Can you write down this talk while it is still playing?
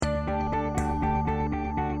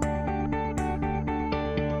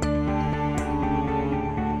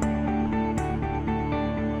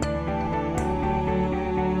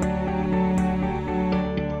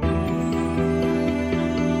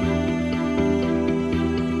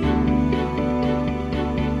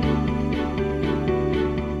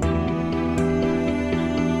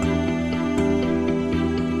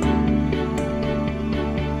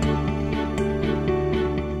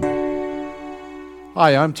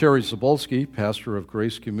Hi, I'm Terry Zabolski, pastor of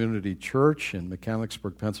Grace Community Church in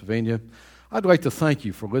Mechanicsburg, Pennsylvania. I'd like to thank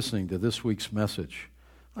you for listening to this week's message.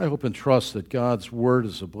 I hope and trust that God's Word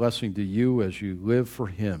is a blessing to you as you live for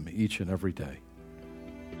Him each and every day.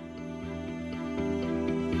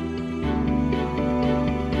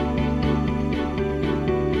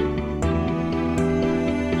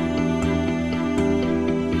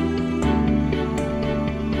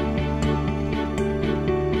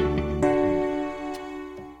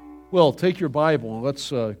 Well, take your Bible and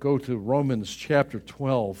let's go to Romans chapter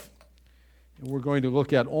 12. And we're going to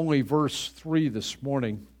look at only verse 3 this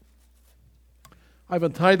morning. I've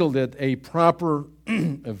entitled it, A Proper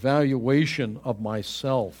Evaluation of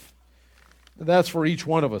Myself. And that's for each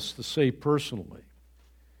one of us to say personally.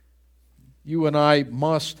 You and I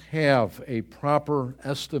must have a proper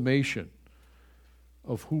estimation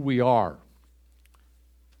of who we are,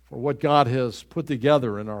 for what God has put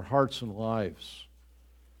together in our hearts and lives.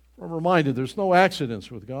 I'm reminded there's no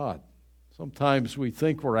accidents with God. Sometimes we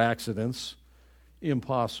think we're accidents.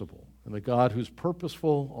 Impossible. And a God who's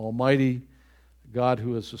purposeful, almighty, a God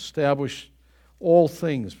who has established all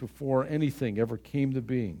things before anything ever came to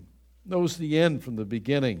being, knows the end from the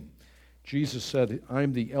beginning. Jesus said,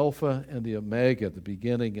 I'm the Alpha and the Omega, the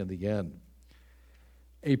beginning and the end.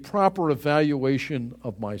 A proper evaluation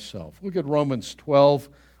of myself. Look at Romans 12.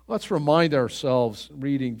 Let's remind ourselves,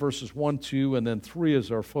 reading verses 1, 2, and then 3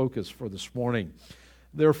 is our focus for this morning.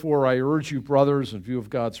 Therefore, I urge you, brothers, in view of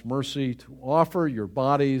God's mercy, to offer your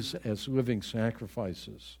bodies as living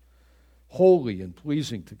sacrifices, holy and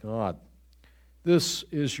pleasing to God. This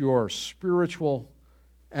is your spiritual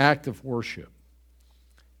act of worship.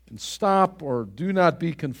 And stop or do not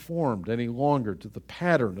be conformed any longer to the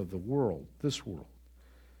pattern of the world, this world,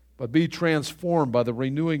 but be transformed by the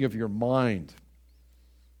renewing of your mind.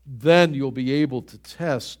 Then you'll be able to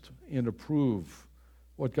test and approve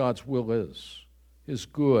what God's will is, His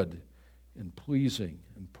good and pleasing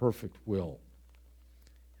and perfect will.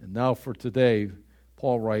 And now for today,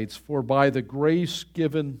 Paul writes, For by the grace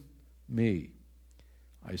given me,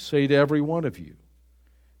 I say to every one of you,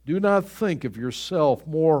 do not think of yourself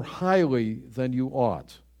more highly than you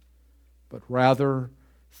ought, but rather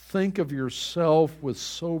think of yourself with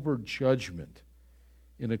sober judgment,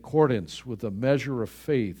 in accordance with the measure of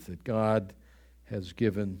faith that God has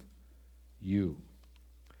given you.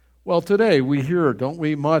 Well, today we hear, don't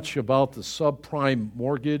we, much about the subprime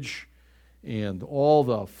mortgage and all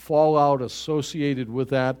the fallout associated with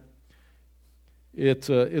that.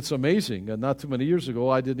 It's amazing. And not too many years ago,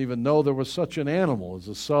 I didn't even know there was such an animal as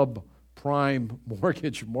a subprime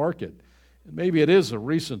mortgage market. And maybe it is a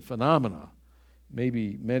recent phenomena.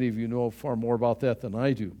 Maybe many of you know far more about that than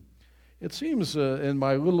I do. It seems in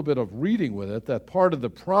my little bit of reading with it that part of the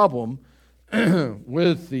problem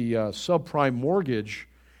with the subprime mortgage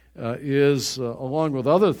is, along with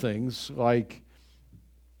other things like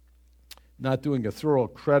not doing a thorough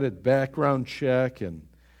credit background check and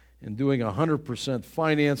doing 100%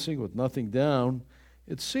 financing with nothing down,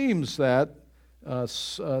 it seems that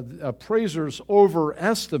appraisers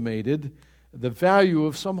overestimated the value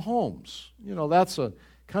of some homes. You know, that's a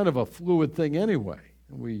kind of a fluid thing anyway.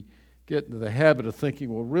 We get into the habit of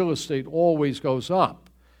thinking, well, real estate always goes up.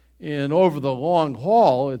 And over the long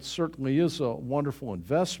haul, it certainly is a wonderful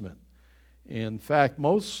investment. In fact,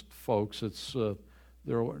 most folks, it's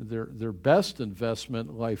their best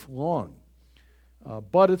investment lifelong.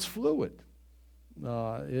 But it's fluid.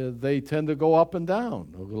 They tend to go up and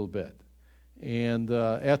down a little bit. And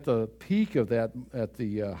at the peak of that, at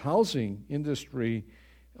the housing industry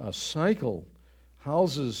cycle,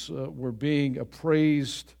 houses were being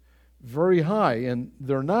appraised very high, and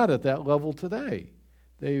they're not at that level today.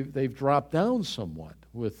 They've dropped down somewhat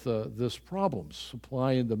with this problem,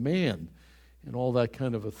 supply and demand, and all that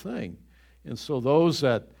kind of a thing. And so those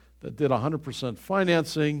that did 100%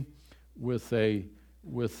 financing with a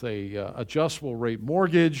adjustable rate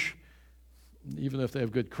mortgage, even if they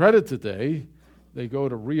have good credit today, they go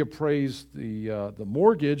to reappraise the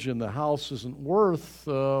mortgage, and the house isn't worth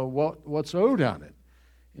what's owed on it.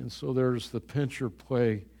 And so there's the pinch or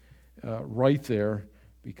play right there,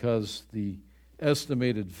 because the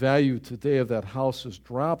estimated value today of that house has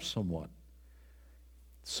dropped somewhat.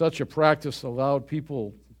 Such a practice allowed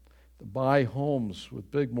people to buy homes with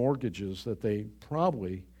big mortgages that they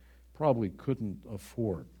probably couldn't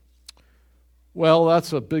afford. Well,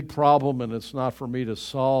 that's a big problem, and it's not for me to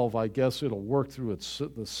solve. I guess it'll work through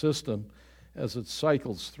the system as it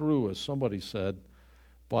cycles through, as somebody said.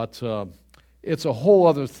 But it's a whole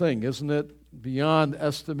other thing, isn't it? Beyond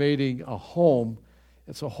estimating a home,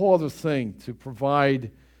 it's a whole other thing to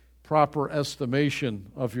provide proper estimation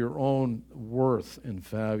of your own worth and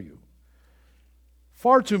value.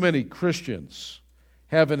 Far too many Christians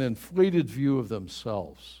have an inflated view of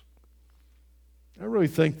themselves. I really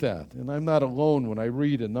think that, and I'm not alone when I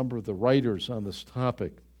read a number of the writers on this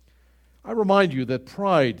topic. I remind you that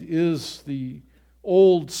pride is the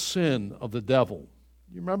old sin of the devil.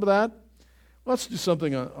 You remember that? Let's do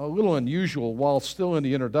something a little unusual while still in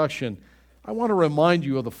the introduction. I want to remind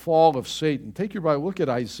you of the fall of Satan. Take your Bible, look at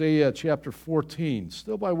Isaiah chapter 14,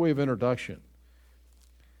 still by way of introduction.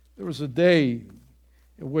 There was a day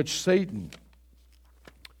in which Satan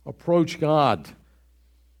approached God,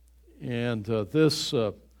 and this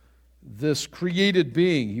created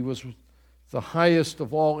being, he was the highest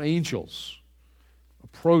of all angels,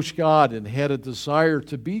 approached God and had a desire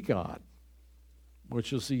to be God,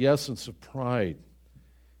 which is the essence of pride,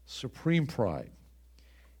 supreme pride.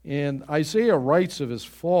 And Isaiah writes of his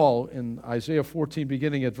fall in Isaiah 14,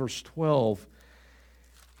 beginning at verse 12.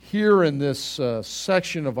 Here in this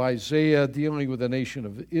section of Isaiah dealing with the nation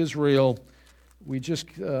of Israel, we just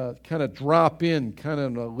kind of drop in kind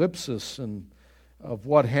of an ellipsis of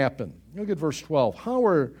what happened. Look at verse 12.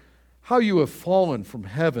 How you have fallen from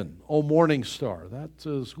heaven, O morning star. That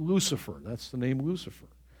is Lucifer. That's the name Lucifer.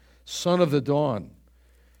 Son of the dawn.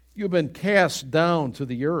 You have been cast down to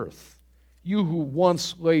the earth. You who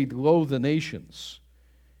once laid low the nations.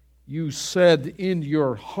 You said in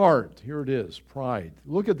your heart, here it is, pride.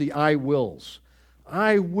 Look at the I wills.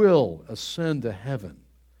 I will ascend to heaven.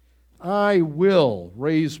 I will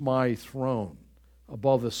raise my throne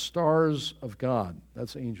above the stars of God.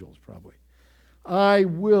 That's angels, probably. I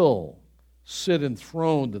will sit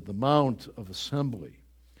enthroned at the mount of assembly,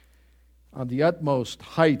 on the utmost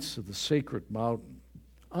heights of the sacred mountain.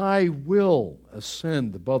 I will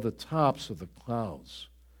ascend above the tops of the clouds.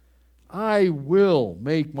 I will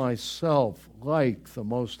make myself like the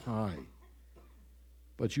Most High.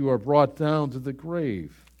 But you are brought down to the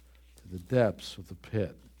grave, to the depths of the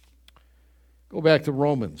pit. Go back to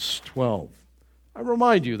Romans 12. I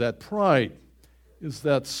remind you that pride is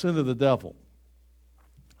that sin of the devil.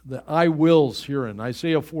 The I wills here in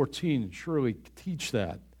Isaiah 14 surely teach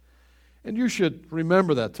that. And you should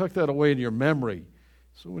remember that, tuck that away in your memory.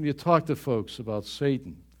 So when you talk to folks about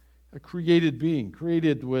Satan, a created being,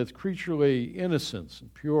 created with creaturely innocence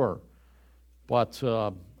and pure, but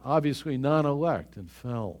obviously non-elect and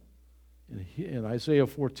fell. And Isaiah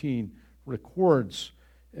 14 records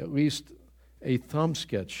at least a thumb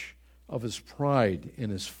sketch of his pride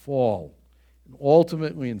and his fall. And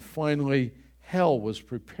ultimately and finally, hell was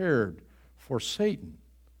prepared for Satan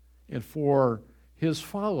and for his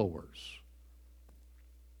followers.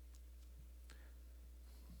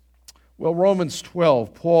 Well, Romans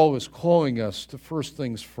 12, Paul is calling us to first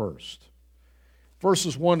things first.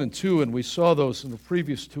 Verses 1 and 2, and we saw those in the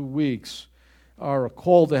previous 2 weeks, are a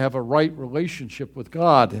call to have a right relationship with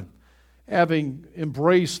God, having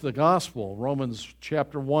embraced the gospel, Romans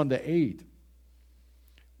chapter 1 to 8.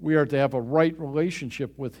 We are to have a right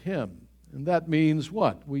relationship with Him. And that means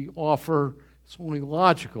what? We offer, it's only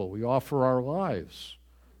logical, we offer our lives,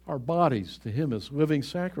 our bodies to Him as living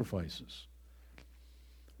sacrifices.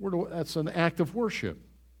 That's an act of worship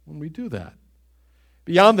when we do that.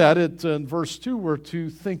 Beyond that, in verse 2, we're to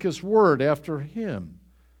think His word after Him.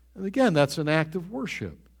 And again, that's an act of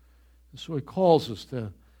worship. And so He calls us to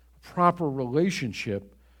a proper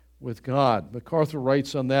relationship with God. MacArthur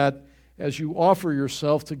writes on that, as you offer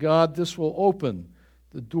yourself to God, this will open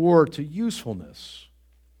the door to usefulness.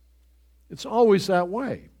 It's always that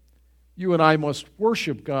way. You and I must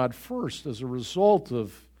worship God first as a result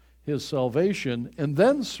of His salvation and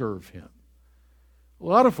then serve Him. A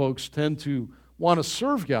lot of folks tend to want to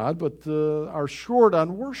serve God but are short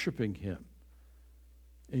on worshiping Him.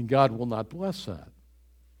 And God will not bless that.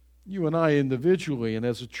 You and I individually and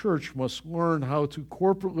as a church must learn how to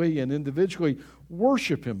corporately and individually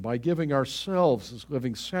worship Him by giving ourselves as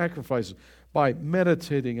living sacrifices, by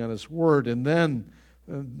meditating on His Word, and then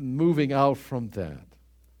moving out from that.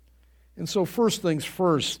 And so first things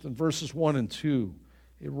first, in verses 1 and 2,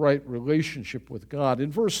 a right relationship with God.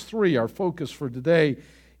 In verse 3, our focus for today,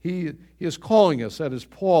 he is calling us, that is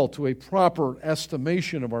Paul, to a proper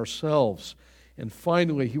estimation of ourselves. And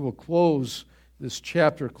finally, he will close this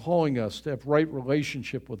chapter calling us to have right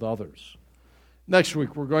relationship with others. Next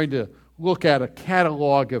week, we're going to look at a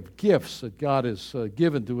catalog of gifts that God has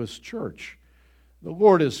given to His church. The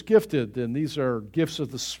Lord is gifted, and these are gifts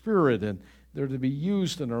of the Spirit, and they're to be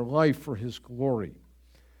used in our life for His glory.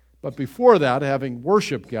 But before that, having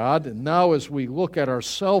worshiped God, and now as we look at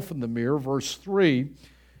ourselves in the mirror, verse 3,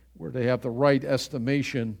 we're to have the right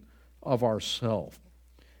estimation of ourselves.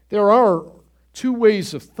 There are two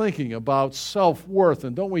ways of thinking about self-worth,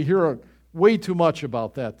 and don't we hear way too much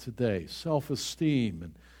about that today, self-esteem.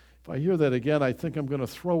 And if I hear that again, I think I'm going to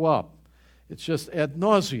throw up. It's just ad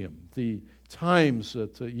nauseum, the times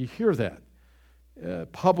that you hear that.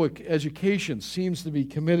 Public education seems to be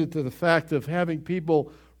committed to the fact of having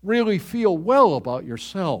people really feel well about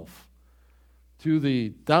yourself, to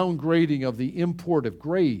the downgrading of the import of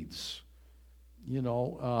grades.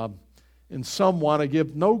 And some want to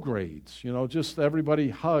give no grades, just everybody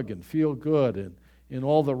hug and feel good and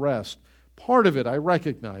all the rest. Part of it, I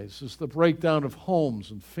recognize, is the breakdown of homes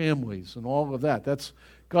and families and all of that. That's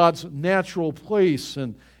God's natural place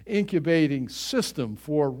and incubating system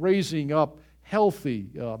for raising up healthy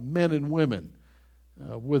men and women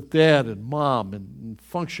with dad and mom and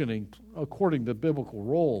functioning according to biblical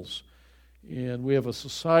roles. And we have a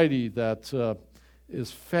society that is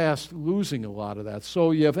fast losing a lot of that.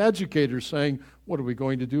 So you have educators saying, what are we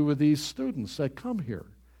going to do with these students that come here?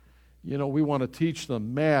 We want to teach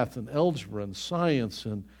them math and algebra and science,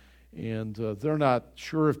 and they're not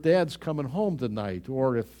sure if dad's coming home tonight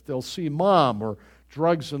or if they'll see mom, or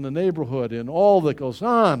drugs in the neighborhood and all that goes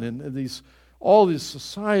on, and all these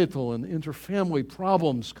societal and interfamily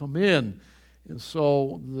problems come in. And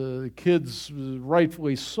so the kids,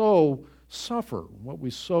 rightfully so, suffer. What we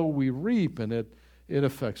sow, we reap, and it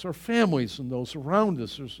affects our families and those around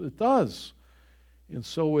us. It does. And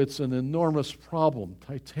so it's an enormous problem,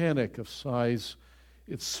 titanic of size.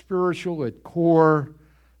 It's spiritual at core,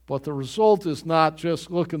 but the result is not just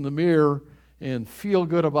look in the mirror and feel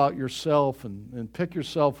good about yourself and pick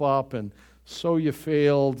yourself up and so you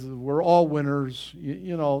failed, we're all winners.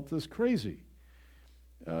 It's crazy.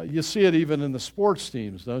 You see it even in the sports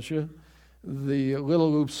teams, don't you? The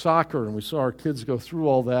Little Loop soccer, and we saw our kids go through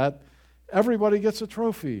all that. Everybody gets a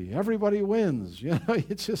trophy. Everybody wins. You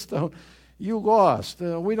just don't. You lost.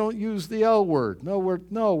 We don't use the L word. No,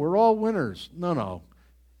 we're all winners. No.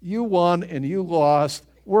 You won and you lost.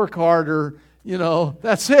 Work harder.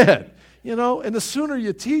 That's it. And the sooner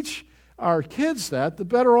you teach our kids that, the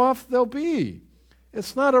better off they'll be.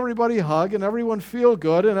 It's not everybody hug and everyone feel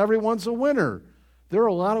good and everyone's a winner. There are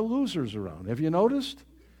a lot of losers around. Have you noticed?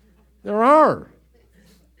 There are.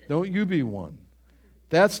 Don't you be one.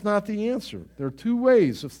 That's not the answer. There are two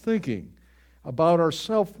ways of thinking about our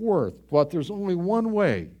self-worth, but there's only one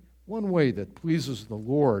way that pleases the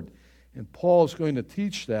Lord. And Paul is going to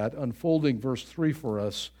teach that, unfolding verse 3 for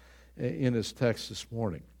us in his text this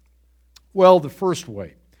morning. Well, the first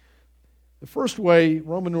way,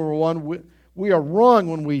 Roman number 1, we are wrong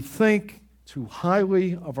when we think too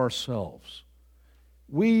highly of ourselves.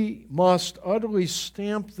 We must utterly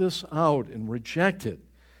stamp this out and reject it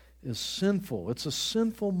as sinful. It's a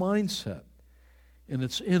sinful mindset, and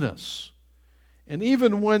it's in us. And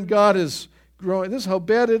even when God is growing, this is how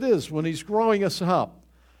bad it is when He's growing us up,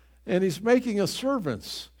 and He's making us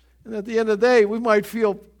servants. And at the end of the day, we might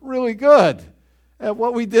feel really good at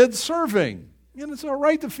what we did serving. And it's all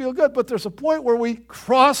right to feel good, but there's a point where we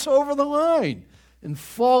cross over the line and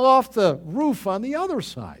fall off the roof on the other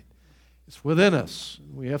side. It's within us.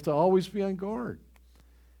 We have to always be on guard.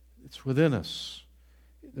 It's within us.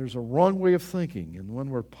 There's a wrong way of thinking, and when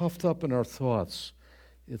we're puffed up in our thoughts,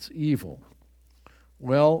 it's evil.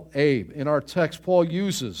 Well, Abe, in our text, Paul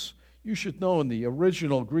uses, you should know in the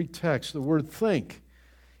original Greek text, the word think.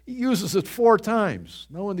 He uses it 4 times.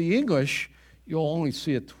 Now, in the English, you'll only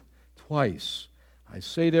see it twice. I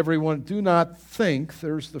say to everyone, do not think,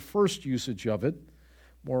 there's the first usage of it,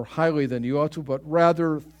 more highly than you ought to, but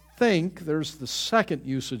rather think, there's the second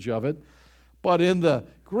usage of it. But in the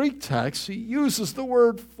Greek text, he uses the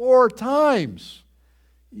word 4 times.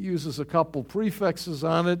 He uses a couple prefixes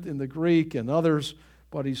on it in the Greek and others,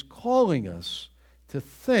 but he's calling us to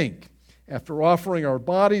think. After offering our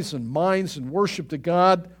bodies and minds in worship to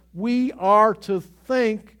God, we are to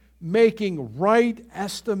think, making right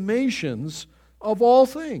estimations of all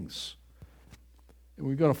things. And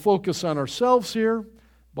we're going to focus on ourselves here,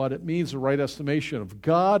 but it means a right estimation of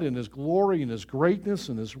God and His glory and His greatness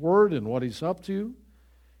and His Word and what He's up to.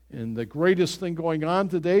 And the greatest thing going on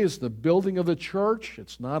today is the building of the church.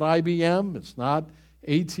 It's not IBM, it's not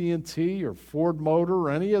AT&T or Ford Motor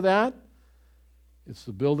or any of that. It's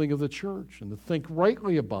the building of the church. And to think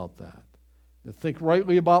rightly about that, to think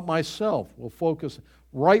rightly about myself, we'll focus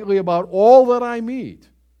rightly about all that I meet,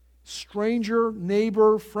 stranger,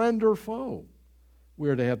 neighbor, friend, or foe. We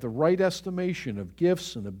are to have the right estimation of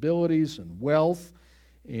gifts and abilities and wealth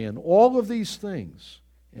and all of these things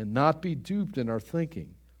and not be duped in our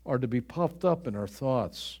thinking or to be puffed up in our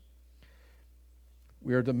thoughts.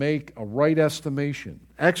 We are to make a right estimation,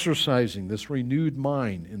 exercising this renewed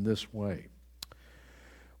mind in this way.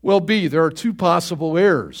 Well, B, there are two possible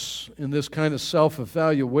errors in this kind of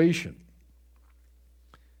self-evaluation.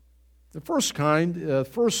 The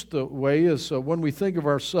first way is when we think of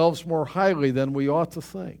ourselves more highly than we ought to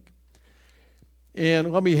think.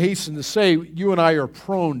 And let me hasten to say, you and I are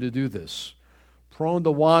prone to do this. Prone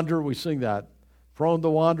to wander, we sing that. Prone to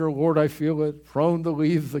wander, Lord, I feel it. Prone to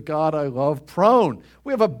leave the God I love. Prone.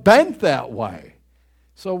 We have a bent that way.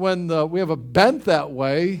 So when we have a bent that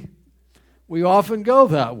way, we often go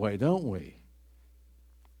that way, don't we?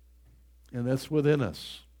 And that's within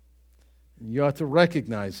us. And you ought to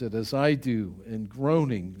recognize it, as I do, in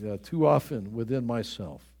groaning too often within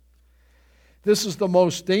myself. This is the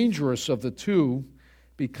most dangerous of the two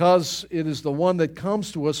because it is the one that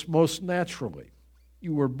comes to us most naturally.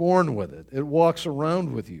 You were born with it. It walks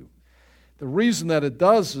around with you. The reason that it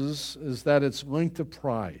does is that it's linked to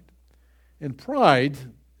pride. And pride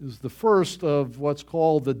is the first of what's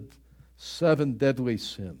called the 7 deadly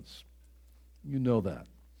sins. You know that.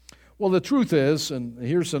 Well, the truth is, and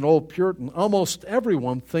here's an old Puritan, almost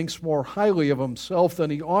everyone thinks more highly of himself than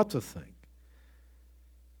he ought to think.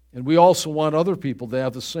 And we also want other people to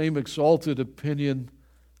have the same exalted opinion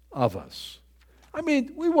of us. I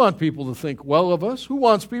mean, we want people to think well of us. Who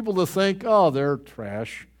wants people to think, oh, they're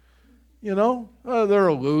trash? You know, they're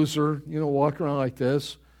a loser, walk around like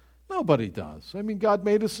this. Nobody does. I mean, God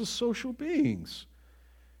made us as social beings.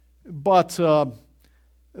 But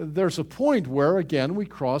there's a point where, again, we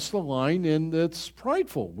cross the line and it's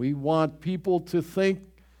prideful. We want people to think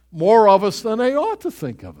more of us than they ought to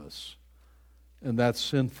think of us. And that's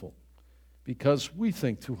sinful because we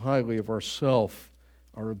think too highly of ourselves,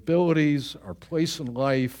 our abilities, our place in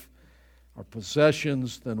life, our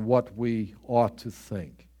possessions, than what we ought to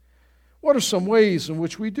think. What are some ways in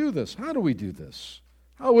which we do this? How do we do this?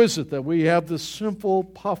 How is it that we have this simple,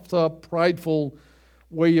 puffed up, prideful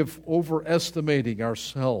way of overestimating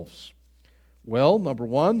ourselves? Well, number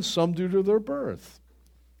one, some due to their birth.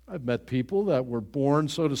 I've met people that were born,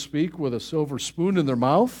 so to speak, with a silver spoon in their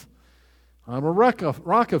mouth. I'm a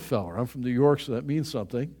Rockefeller. I'm from New York, so that means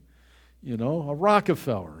something. A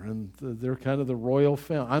Rockefeller, and they're kind of the royal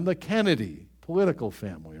family. I'm the Kennedy political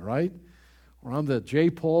family, right? Or I'm the J.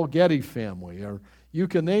 Paul Getty family, or you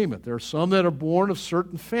can name it. There are some that are born of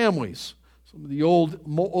certain families, some of the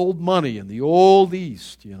old money in the old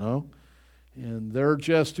East, and they're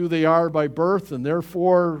just who they are by birth, and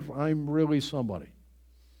therefore I'm really somebody.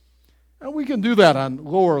 And we can do that on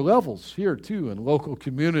lower levels here too, in local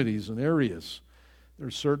communities and areas.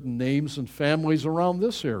 There's certain names and families around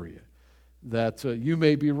this area that you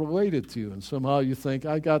may be related to, and somehow you think,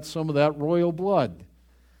 I got some of that royal blood.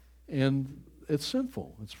 And it's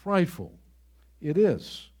sinful. It's prideful. It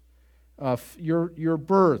is. Your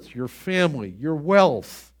birth, your family, your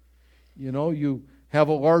wealth. You have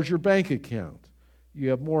a larger bank account.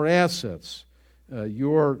 You have more assets.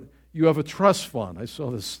 You have a trust fund. I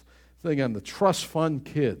saw this thing on the trust fund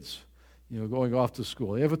kids, going off to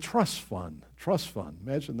school. They have a trust fund.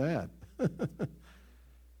 Imagine that. That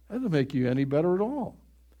doesn't make you any better at all.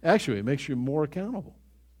 Actually, it makes you more accountable.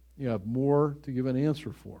 You have more to give an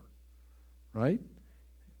answer for, right?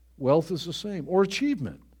 Wealth is the same. Or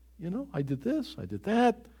achievement. I did this, I did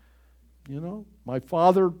that. My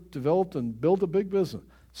father developed and built a big business.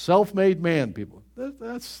 Self-made man, people.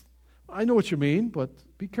 I know what you mean, but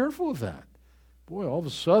be careful of that. Boy, all of a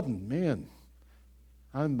sudden, man,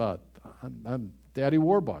 I'm Daddy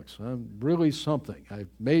Warbucks. I'm really something. I've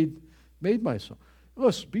made myself.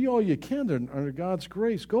 Listen, be all you can under God's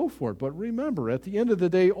grace. Go for it. But remember, at the end of the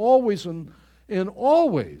day, always and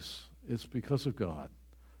always, it's because of God.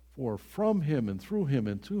 For from Him and through Him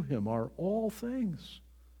and to Him are all things.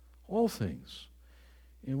 All things.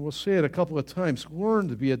 And we'll say it a couple of times. Learn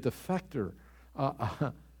to be a deflector.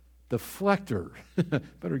 Deflector.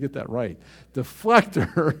 Better get that right.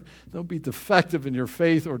 Deflector. Don't be defective in your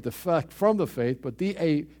faith or defect from the faith, but be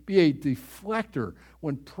a deflector.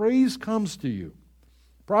 When praise comes to you,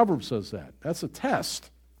 Proverbs says that. That's a test.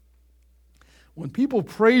 When people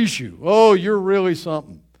praise you, oh, you're really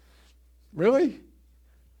something. Really?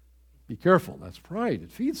 Be careful. That's pride.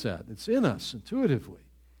 It feeds that. It's in us intuitively.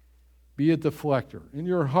 Be a deflector. In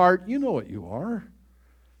your heart, you know what you are.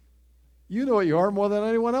 You know what you are more than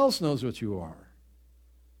anyone else knows what you are.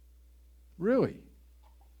 Really.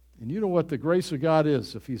 And you know what the grace of God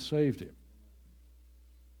is if He saved you.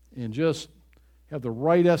 And just have the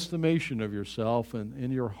right estimation of yourself, and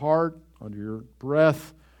in your heart, under your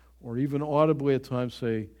breath, or even audibly at times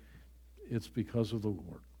say, it's because of the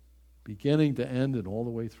Lord. Beginning to end and all the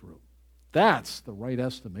way through. That's the right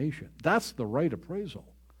estimation. That's the right appraisal.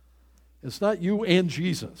 It's not you and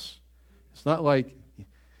Jesus. It's not like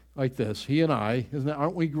like this. He and I,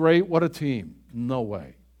 aren't we great? What a team. No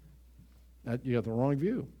way. You have the wrong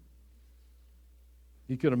view.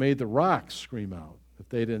 He could have made the rocks scream out if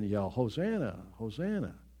they didn't yell, Hosanna,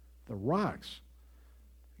 Hosanna. The rocks.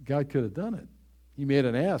 God could have done it. He made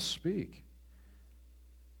an ass speak.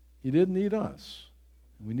 He didn't need us.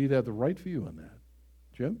 We need to have the right view on that.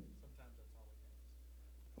 Jim?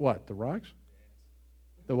 What, the rocks?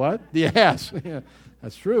 The what? The ass. Yeah,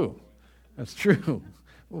 that's true. That's true.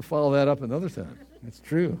 We'll follow that up another time. That's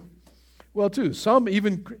true. Well, too, some,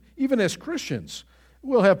 even as Christians,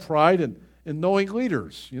 will have pride in knowing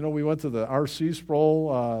leaders. You know, we went to the RC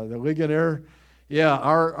Sproul, the Ligonier. Yeah,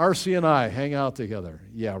 our RC and I hang out together.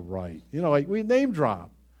 Yeah, right. You know, like we name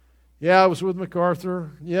drop. Yeah, I was with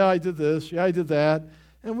MacArthur. Yeah, I did this. Yeah, I did that.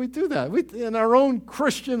 And we do that in our own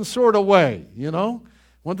Christian sort of way, you know.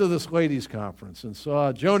 Went to this ladies' conference and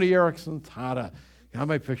saw Joni Eareckson Tada. Got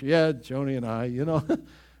my picture. Yeah, Joni and I, you know.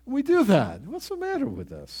 We do that. What's the matter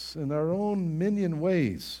with us? In our own minion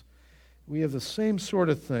ways. We have the same sort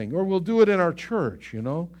of thing. Or we'll do it in our church, you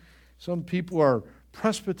know. Some people are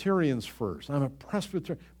Presbyterians first. I'm a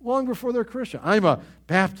Presbyterian. Long before they're Christian. I'm a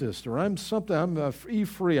Baptist or I'm something. I'm a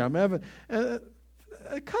free. I'm Evan.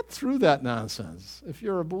 Cut through that nonsense. If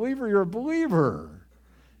you're a believer, you're a believer.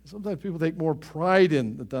 Sometimes people take more pride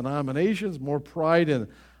in the denominations, more pride in,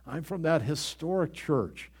 I'm from that historic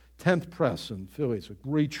church, 10th Press in Philly. It's a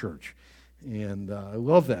great church. And I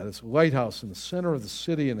love that. It's a lighthouse in the center of the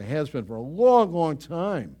city, and it has been for a long, long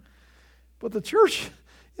time. But the church,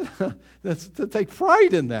 to take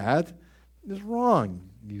pride in that is wrong,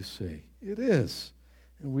 you see. It is.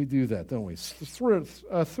 And we do that, don't we?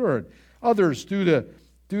 Third, others due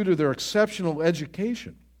to their exceptional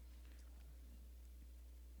education.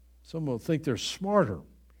 Some will think they're smarter,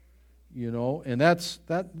 you know, and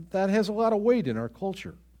that has a lot of weight in our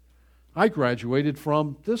culture. I graduated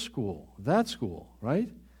from this school, that school, right?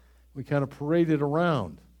 We kind of paraded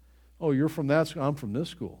around. Oh, you're from that school, I'm from this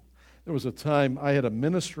school. There was a time I had a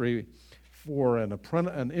ministry for an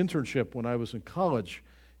internship when I was in college,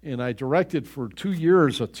 and I directed for 2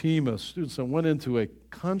 years a team of students that went into it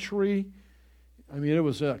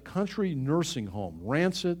was a country nursing home,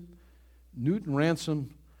 Rancid, Newton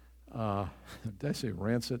Ransom. Did I say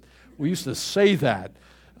Rancid? We used to say that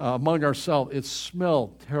among ourselves. It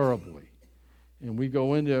smelled terribly. And we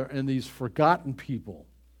go in there, and these forgotten people,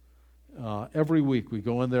 every week we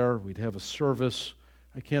go in there, we'd have a service.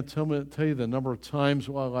 I can't tell you the number of times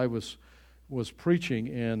while I was preaching,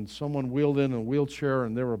 and someone wheeled in a wheelchair,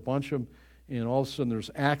 and there were a bunch of them, and all of a sudden there's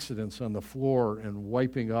accidents on the floor and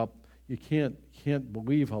wiping up. You can't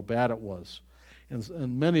believe how bad it was.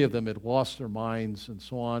 And many of them had lost their minds and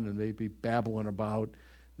so on, and they'd be babbling about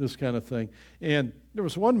this kind of thing. And there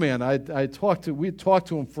was one man we'd talk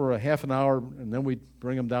to him for a half an hour, and then we'd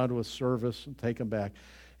bring him down to a service and take him back.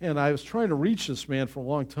 And I was trying to reach this man for a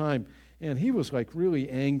long time, and he was like really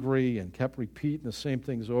angry and kept repeating the same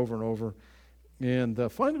things over and over.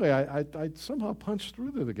 And finally, I somehow punched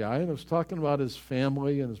through to the guy, and I was talking about his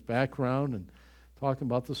family and his background and talking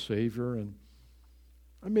about the Savior. And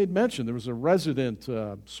I made mention there was a resident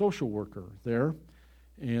social worker there,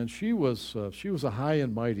 and she was a high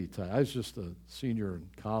and mighty type. I was just a senior in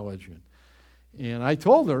college, and I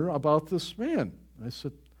told her about this man. I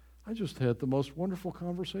said, I just had the most wonderful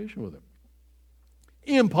conversation with him.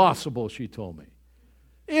 Impossible, she told me.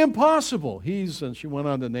 Impossible. And she went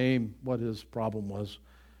on to name what his problem was.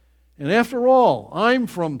 And after all, I'm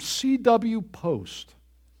from C.W. Post.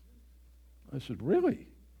 I said, really?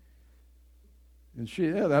 And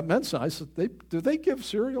that meant something. I said, do they give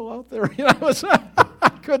cereal out there? You know,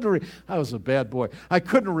 I was a bad boy. I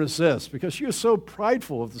couldn't resist because she was so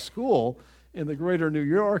prideful of the school in the greater New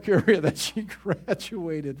York area that she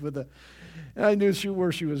graduated with and I knew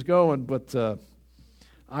where she was going, but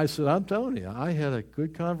I said, I'm telling you, I had a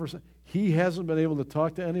good conversation. He hasn't been able to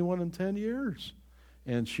talk to anyone in 10 years.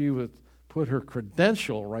 And she would put her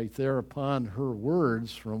credential right there upon her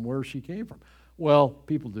words from where she came from. Well,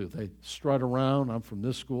 people do. They strut around. I'm from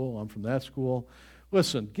this school. I'm from that school.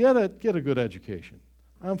 Listen, get a good education.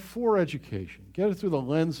 I'm for education. Get it through the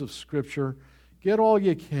lens of Scripture. Get all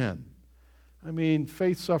you can. I mean,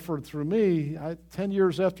 faith suffered through me 10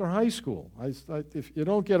 years after high school. If you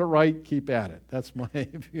don't get it right, keep at it. That's my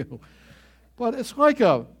view. But it's like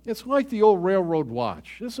the old railroad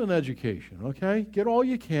watch. It's an education, okay? Get all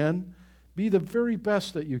you can. Be the very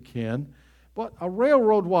best that you can. But a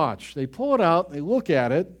railroad watch, they pull it out, they look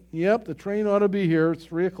at it. Yep, the train ought to be here. It's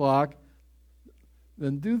 3 o'clock.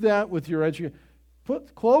 Then do that with your education.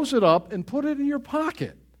 Close it up and put it in your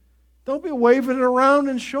pocket. Don't be waving it around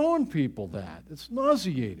and showing people that. It's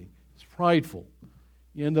nauseating. It's prideful.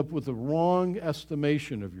 You end up with the wrong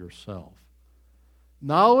estimation of yourself.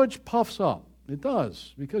 Knowledge puffs up. It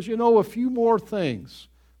does, because you know a few more things.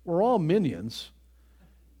 We're all minions.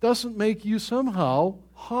 Doesn't make you somehow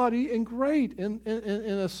haughty and great in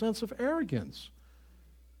a sense of arrogance.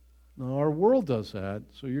 Now, our world does that,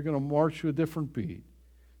 so you're going to march to a different beat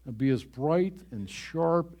and be as bright and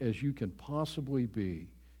sharp as you can possibly be,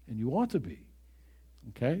 and you ought to be.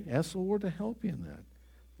 Okay? Ask the Lord to help you in that.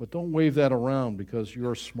 But don't wave that around because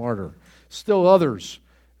you're smarter. Still others,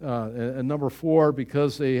 and number 4,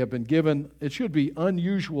 because they have been given, it should be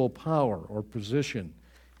unusual power or position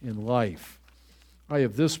in life. I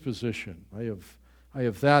have this position. I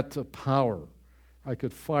have that power. I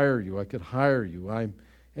could fire you. I could hire you.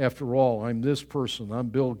 After all, I'm this person. I'm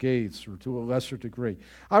Bill Gates, or to a lesser degree.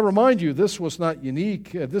 I remind you, this was not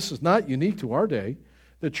unique. This is not unique to our day.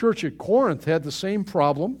 The church at Corinth had the same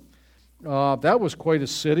problem. That was quite a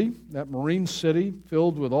city, that marine city,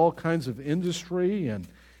 filled with all kinds of industry and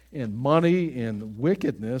money and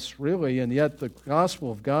wickedness, really. And yet the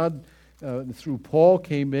gospel of God through Paul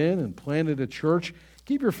came in and planted a church.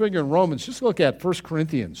 Keep your finger in Romans. Just look at 1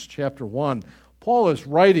 Corinthians chapter 1. Paul is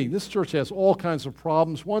writing. This church has all kinds of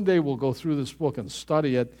problems. One day we'll go through this book and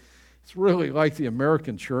study it. It's really like the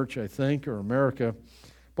American church, I think, or America.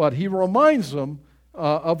 But he reminds them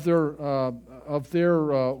of their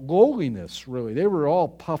lowliness, really. They were all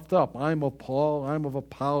puffed up. I'm of Paul. I'm of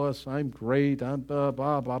Apollos. I'm great. I'm blah,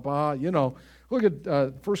 blah, blah, blah. You know, look at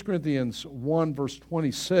 1 Corinthians 1, verse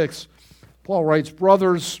 26. Paul writes,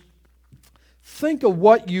 brothers, think of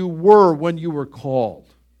what you were when you were called.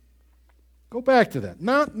 Go back to that.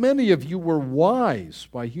 Not many of you were wise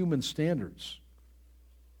by human standards.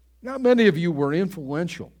 Not many of you were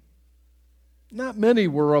influential. Not many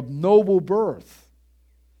were of noble birth.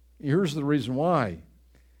 Here's the reason why.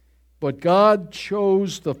 But God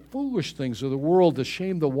chose the foolish things of the world to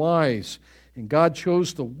shame the wise, and God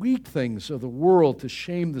chose the weak things of the world to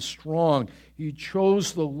shame the strong. He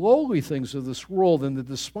chose the lowly things of this world and the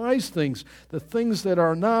despised things, the things that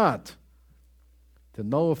are not, to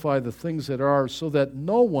nullify the things that are, so that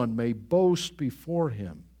no one may boast before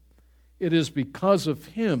him. It is because of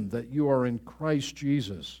him that you are in Christ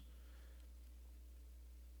Jesus.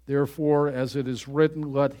 Therefore, as it is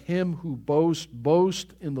written, let him who boasts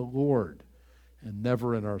boast in the Lord and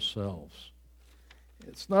never in ourselves.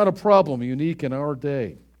 It's not a problem unique in our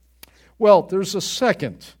day. Well, there's a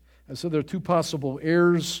second. I said there are 2 possible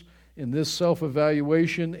errors in this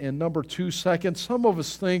self-evaluation. And number 2, second, some of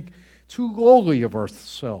us think too lowly of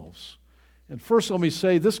ourselves. And first, let me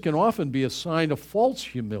say, this can often be a sign of false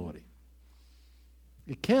humility.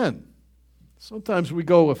 It can. Sometimes we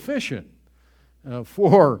go efficient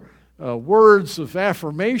for words of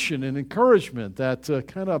affirmation and encouragement that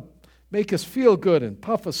kind of make us feel good and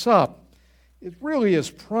puff us up. It really is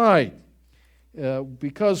pride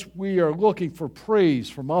because we are looking for praise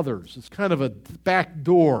from others. It's kind of a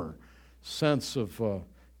backdoor sense of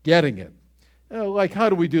getting it. Like, how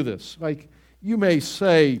do we do this? Like, you may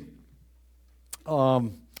say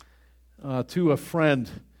to a friend,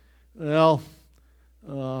 well,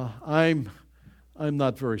 I'm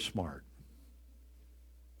not very smart.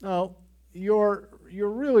 Now, you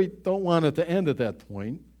really don't want it to end at that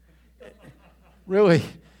point. Really.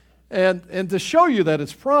 And to show you that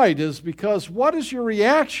it's pride is because what is your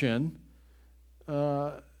reaction?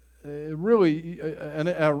 Really,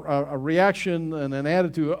 a reaction and an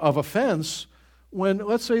attitude of offense when,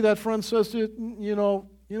 let's say, that friend says to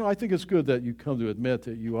you, I think it's good that you come to admit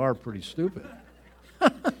that you are pretty stupid.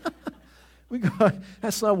 We go,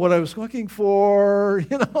 that's not what I was looking for,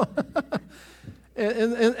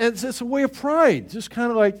 And it's a way of pride, just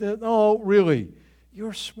kind of like that. Oh, really?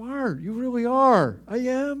 You're smart. You really are. I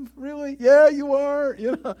am? Really? Yeah, you are.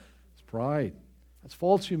 It's pride. That's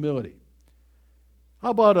false humility. How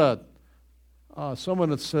about someone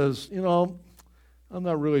that says, I'm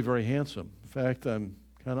not really very handsome. In fact, I'm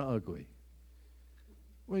kind of ugly.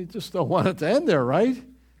 Well, you just don't want it to end there, right?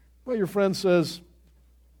 Well, your friend says,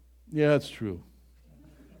 yeah, it's true.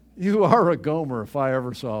 You are a Gomer if I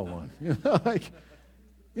ever saw one.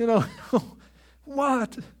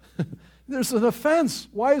 What? There's an offense.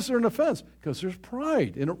 Why is there an offense? Because there's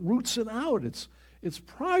pride, and it roots it out. It's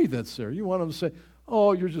pride that's there. You want them to say,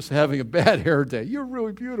 oh, you're just having a bad hair day. You're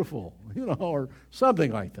really beautiful, or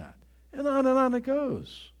something like that. And on it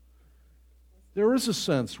goes. There is a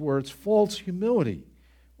sense where it's false humility,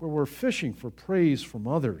 where we're fishing for praise from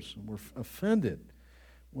others, and we're offended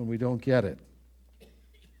when we don't get it.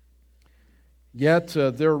 Yet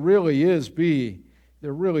there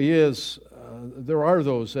are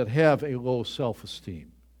those that have a low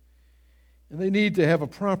self-esteem, and they need to have a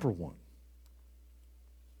proper one.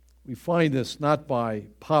 We find this not by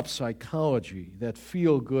pop psychology, that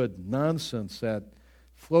feel-good nonsense that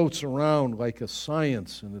floats around like a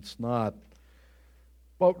science and it's not,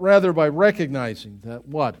 but rather by recognizing that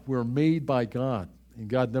what? We're made by God, and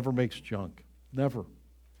God never makes junk. Never.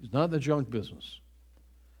 He's not in the junk business.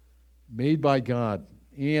 Made by God,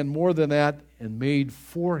 and more than that, and made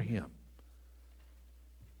for Him.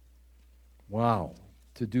 Wow,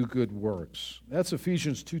 to do good works. That's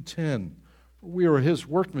Ephesians 2:10. We are His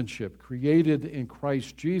workmanship, created in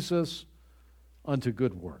Christ Jesus unto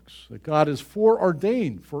good works. That God is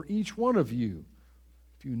foreordained for each one of you.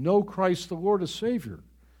 If you know Christ the Lord as Savior,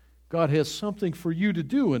 God has something for you to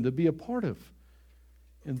do and to be a part of.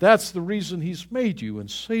 And that's the reason He's made you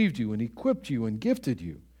and saved you and equipped you and gifted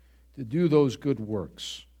you to do those good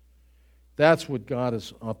works. That's what God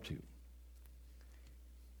is up to.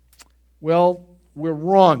 Well, we're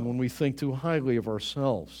wrong when we think too highly of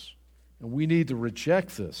ourselves. And we need to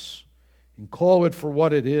reject this and call it for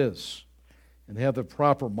what it is and have the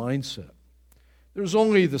proper mindset. There's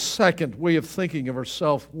only the second way of thinking of our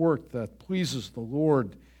self-worth that pleases the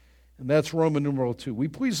Lord, and that's Roman numeral 2. We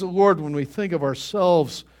please the Lord when we think of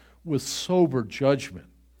ourselves with sober judgment.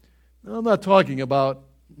 Now, I'm not talking about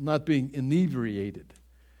not being inebriated,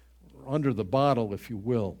 or under the bottle, if you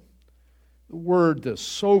will. The word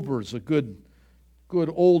sober is a good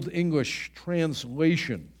old English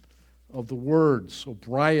translation of the word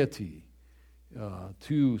sobriety,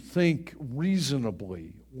 to think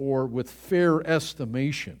reasonably or with fair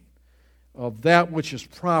estimation of that which is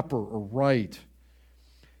proper or right.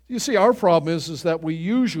 You see, our problem is that we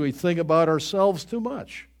usually think about ourselves too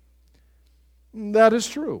much. That is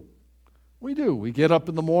true. We do. We get up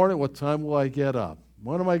in the morning. What time will I get up?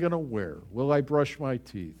 What am I going to wear? Will I brush my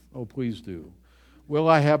teeth? Oh, please do. Will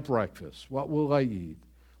I have breakfast? What will I eat?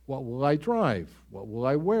 What will I drive? What will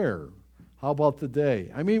I wear? How about the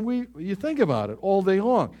day? I mean, you think about it all day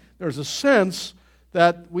long. There's a sense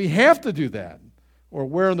that we have to do that. Or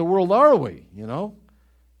where in the world are we, you know?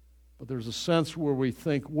 But there's a sense where we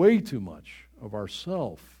think way too much of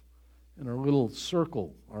ourselves and our little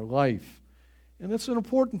circle, our life. And it's an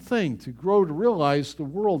important thing to grow to realize the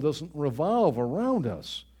world doesn't revolve around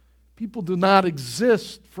us. People do not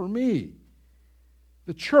exist for me.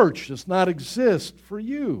 The church does not exist for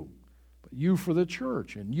you, but you for the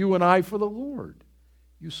church, and you and I for the Lord.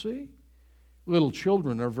 You see? Little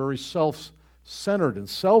children are very self-centered and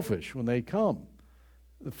selfish when they come.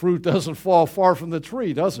 The fruit doesn't fall far from the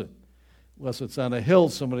tree, does it? Unless it's on a hill,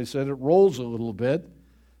 somebody said it rolls a little bit,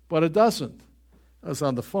 but it doesn't. I was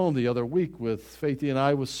on the phone the other week with Faithy and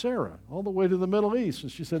I with Sarah, all the way to the Middle East,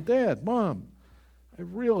 and she said, Dad, Mom, I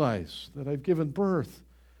realize that I've given birth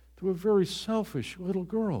to a very selfish little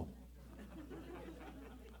girl.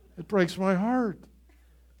 It breaks my heart.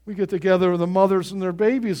 We get together with the mothers and their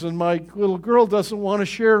babies, and my little girl doesn't want to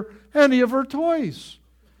share any of her toys.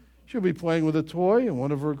 She'll be playing with a toy, and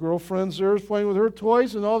one of her girlfriends there is playing with her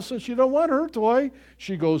toys, and all of a sudden she don't want her toy.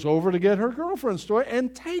 She goes over to get her girlfriend's toy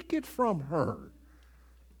and take it from her.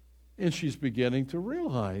 And she's beginning to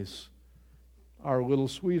realize our little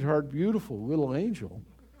sweetheart, beautiful little angel,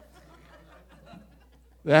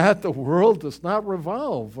 that the world does not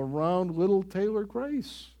revolve around little Taylor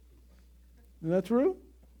Grace. Isn't that true?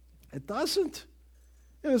 It doesn't.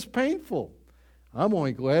 And it's painful. I'm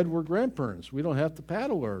only glad we're grandparents. We don't have to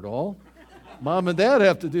paddle her at all. Mom and Dad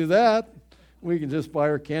have to do that. We can just buy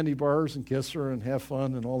her candy bars and kiss her and have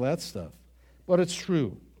fun and all that stuff. But it's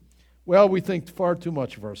true. Well, we think far too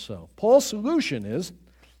much of ourselves. Paul's solution is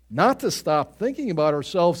not to stop thinking about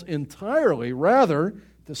ourselves entirely, rather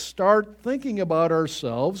to start thinking about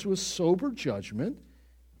ourselves with sober judgment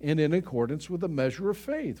and in accordance with a measure of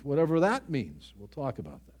faith, whatever that means. We'll talk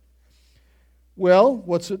about that. Well,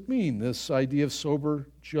 what's it mean, this idea of sober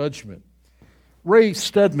judgment? Ray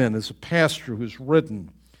Stedman is a pastor who's written,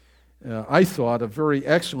 I thought, a very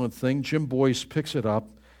excellent thing. Jim Boyce picks it up.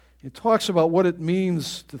 He talks about what it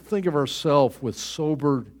means to think of ourselves with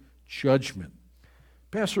sober judgment.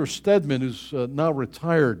 Pastor Stedman, who's now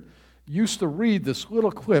retired, used to read this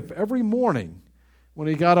little clip every morning when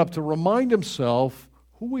he got up to remind himself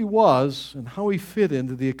who he was and how he fit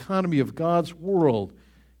into the economy of God's world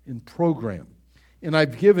and program. And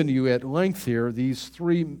I've given you at length here these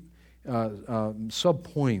three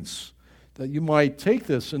sub-points that you might take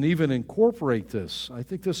this and even incorporate this. I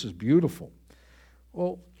think this is beautiful.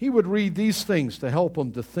 Well, he would read these things to help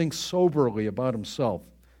him to think soberly about himself.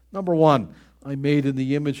 Number one, I'm made in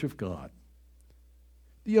the image of God.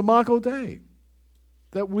 The Imago Dei,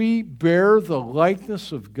 that we bear the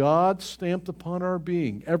likeness of God stamped upon our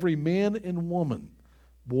being, every man and woman,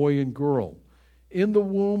 boy and girl, in the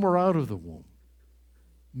womb or out of the womb.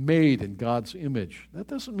 made in God's image. That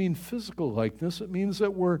doesn't mean physical likeness. It means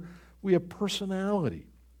that we have personality.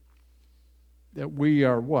 That we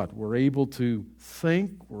are what? We're able to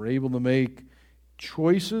think. We're able to make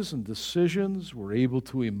choices and decisions. We're able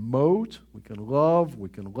to emote. We can love. We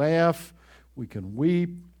can laugh. We can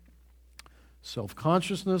weep.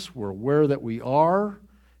 Self-consciousness. We're aware that we are.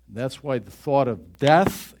 And that's why the thought of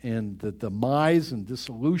death and the demise and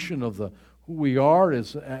dissolution of who we are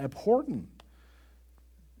is important.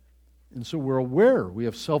 And so we're aware. We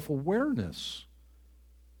have self-awareness.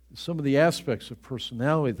 Some of the aspects of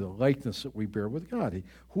personality, the likeness that we bear with God.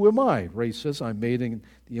 Who am I? Ray says, I'm made in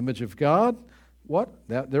the image of God. What?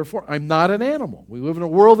 Therefore, I'm not an animal. We live in a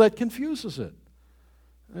world that confuses it.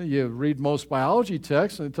 You read most biology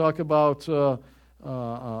texts, and they talk about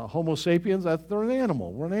Homo sapiens, that they're an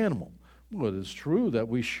animal. We're an animal. Well, it is true that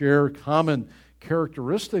we share common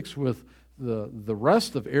characteristics with the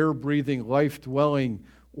rest of air-breathing, life-dwelling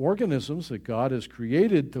organisms that God has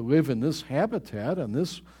created to live in this habitat, in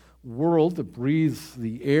this world, to breathe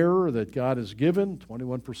the air that God has given,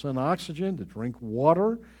 21% oxygen, to drink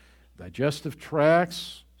water, digestive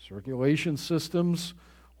tracts, circulation systems,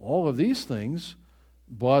 all of these things.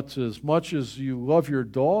 But as much as you love your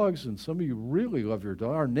dogs, and some of you really love your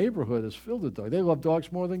dog, our neighborhood is filled with dogs. They love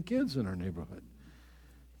dogs more than kids in our neighborhood.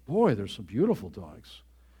 Boy, there's some beautiful dogs.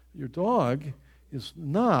 Your dog is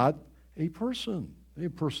not a person.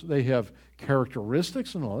 They have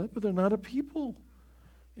characteristics and all that, but they're not a people.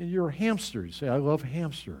 And you're a hamster. You say, I love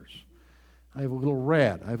hamsters. I have a little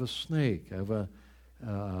rat. I have a snake. I have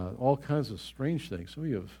all kinds of strange things. Some of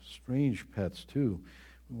you have strange pets, too.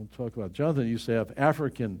 We'll talk about. Jonathan used to have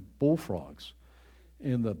African bullfrogs.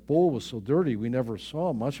 And the bull was so dirty, we never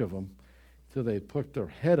saw much of them until they put their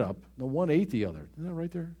head up. The one ate the other. Isn't that right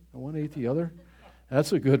there? The one ate the other?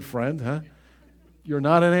 That's a good friend, huh? You're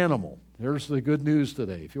not an animal. There's the good news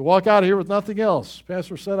today. If you walk out of here with nothing else,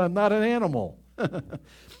 Pastor said, I'm not an animal.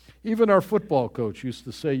 Even our football coach used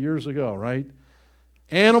to say years ago, right?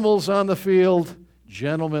 Animals on the field,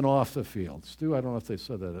 gentlemen off the field. Stu, I don't know if they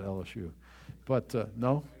said that at LSU. But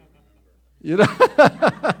no? You know?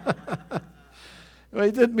 Well,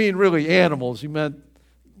 he didn't mean really animals. He meant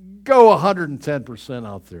go 110%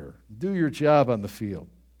 out there. Do your job on the field.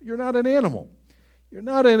 You're not an animal. You're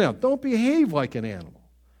not an animal. Don't behave like an animal.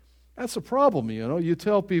 That's a problem, you know. You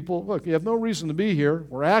tell people, look, you have no reason to be here.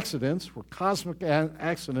 We're accidents. We're cosmic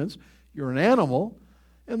accidents. You're an animal.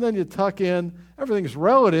 And then you tuck in, everything's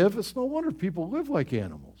relative. It's no wonder people live like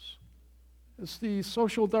animals. It's the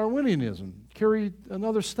social Darwinianism carried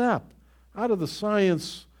another step out of the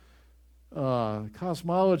science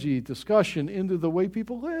cosmology discussion into the way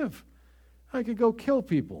people live. I could go kill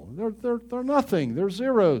people. They're nothing. They're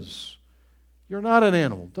zeros. You're not an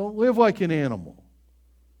animal. Don't live like an animal.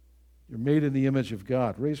 You're made in the image of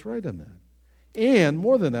God. Ray's right in that. And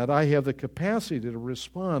more than that, I have the capacity to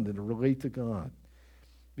respond and to relate to God.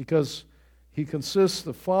 Because He consists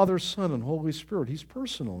of Father, Son, and Holy Spirit. He's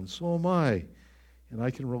personal, and so am I. And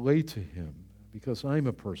I can relate to Him because I'm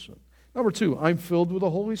a person. Number two, I'm filled with the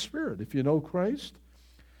Holy Spirit. If you know Christ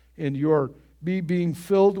and you're being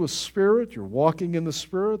filled with Spirit, you're walking in the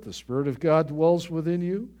Spirit of God dwells within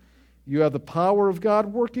you. You have the power of God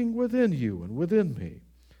working within you and within me.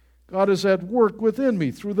 God is at work within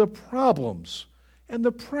me through the problems and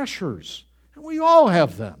the pressures. And we all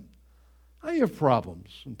have them. I have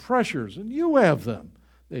problems and pressures, and you have them.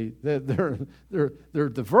 They're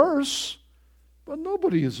diverse, but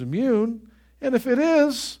nobody is immune. And if it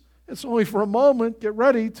is, it's only for a moment. Get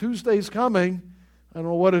ready. Tuesday's coming. I don't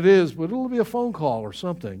know what it is, but it'll be a phone call or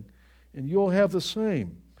something, and you'll have the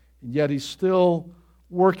same. And yet He's still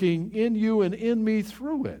working in you and in me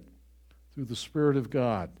through it, through the Spirit of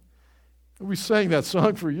God. And we sang that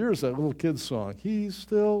song for years, that little kid's song. He's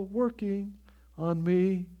still working on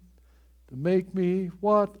me to make me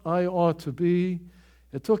what I ought to be.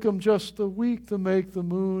 It took Him just a week to make the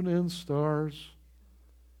moon and stars,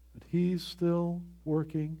 but He's still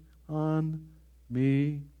working on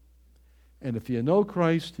me. And if you know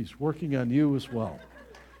Christ, He's working on you as well.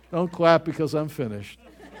 Don't clap because I'm finished.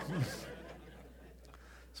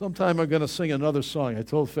 Sometime I'm going to sing another song. I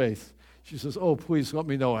told Faith. She says, oh, please let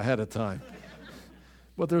me know ahead of time.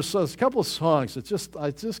 But there's a couple of songs that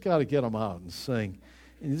I just got to get them out and sing.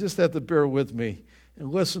 And you just have to bear with me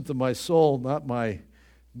and listen to my soul, not my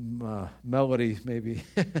melody maybe,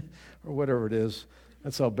 or whatever it is.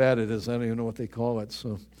 That's how bad it is. I don't even know what they call it.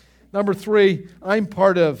 So, number three, I'm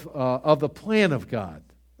part of the plan of God.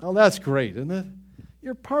 Oh, that's great, isn't it?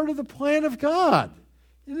 You're part of the plan of God.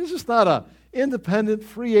 You're just not an independent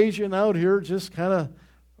free agent out here just kind of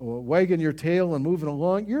wagging your tail and moving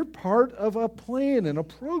along. You're part of a plan and a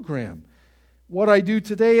program. What I do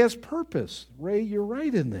today has purpose. Ray, you're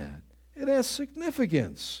right in that. It has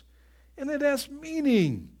significance. And it has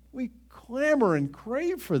meaning. We clamor and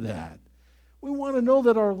crave for that. We want to know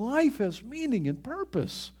that our life has meaning and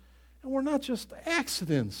purpose. And we're not just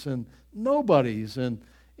accidents and nobodies and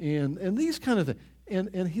these kind of things.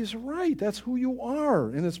 And he's right. That's who you are.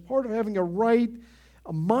 And it's part of having a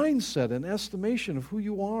mindset and estimation of who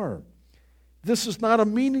you are. This is not a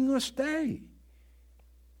meaningless day.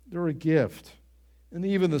 They're a gift. And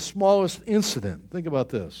even the smallest incident, think about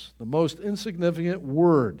this, the most insignificant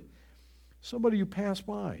word, somebody you pass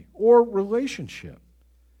by, or relationship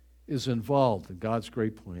is involved in God's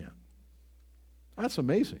great plan. That's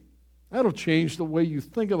amazing. That'll change the way you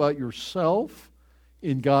think about yourself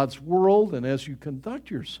in God's world and as you conduct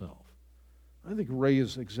yourself. I think Ray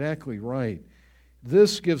is exactly right.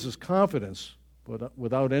 This gives us confidence, but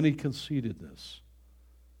without any conceitedness.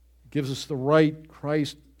 It gives us the right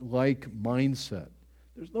Christ-like mindset.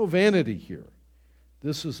 There's no vanity here.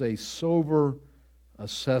 This is a sober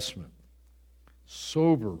assessment.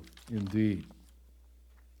 Sober indeed.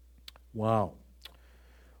 Wow.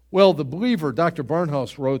 Well, the believer, Dr.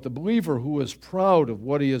 Barnhouse wrote, the believer who is proud of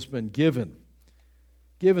what he has been given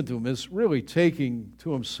to him, is really taking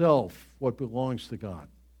to himself what belongs to God.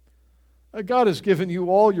 God has given you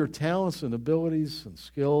all your talents and abilities and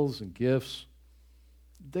skills and gifts,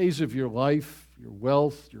 days of your life, your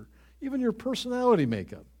wealth, even your personality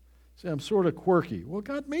makeup. Say, I'm sort of quirky. Well,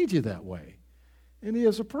 God made you that way, and He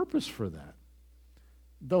has a purpose for that.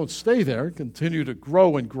 Don't stay there. Continue to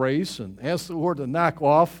grow in grace and ask the Lord to knock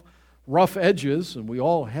off rough edges, and we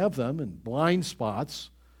all have them, and blind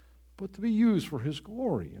spots, but to be used for His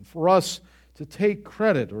glory and for us to take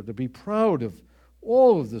credit or to be proud of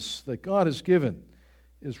all of this that God has given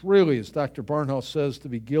is really, as Dr. Barnhouse says, to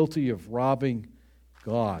be guilty of robbing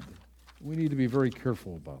God. We need to be very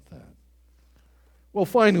careful about that. Well,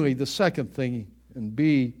 finally, the second thing, and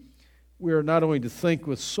B, we are not only to think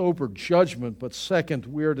with sober judgment, but second,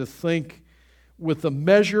 we are to think with the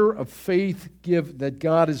measure of faith that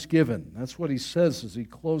God has given. That's what he says as he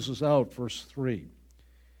closes out verse 3.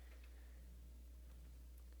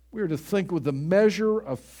 We are to think with the measure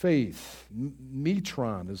of faith.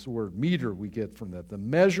 Metron is the word, meter we get from that. The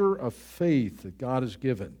measure of faith that God has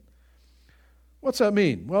given. What's that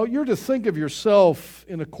mean? Well, you're to think of yourself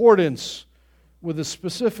in accordance with the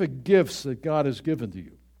specific gifts that God has given to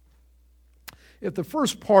you. If the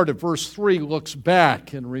first part of verse 3 looks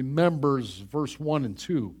back and remembers verse 1 and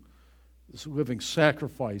 2, this living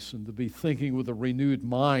sacrifice and to be thinking with a renewed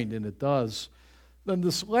mind, and it does, then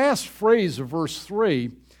this last phrase of verse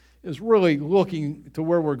 3 is really looking to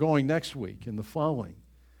where we're going next week in the following.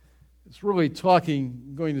 It's really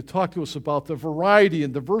going to talk to us about the variety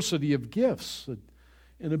and diversity of gifts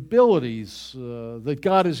and abilities that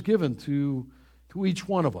God has given to each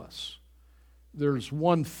one of us. There's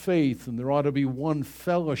one faith, and there ought to be one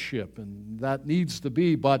fellowship, and that needs to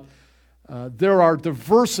be, but there are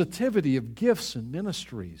diversity of gifts and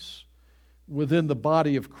ministries within the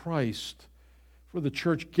body of Christ for the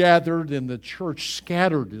church gathered and the church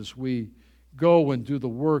scattered as we go and do the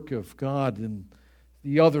work of God in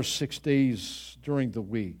the other 6 days during the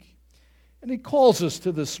week. And he calls us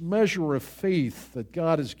to this measure of faith that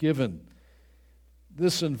God has given.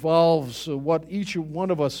 This involves what each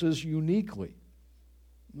one of us is uniquely.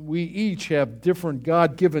 We each have different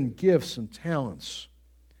God-given gifts and talents.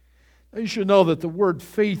 Now you should know that the word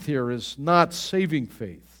faith here is not saving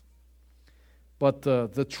faith, but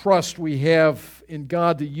the trust we have in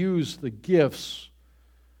God to use the gifts,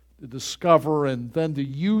 to discover and then to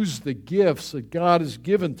use the gifts that God has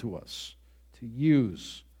given to us to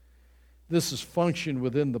use. This is function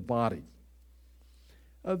within the body.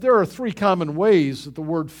 There are 3 common ways that the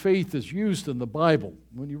word faith is used in the Bible.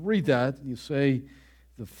 When you read that, you say,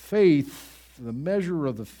 the faith, the measure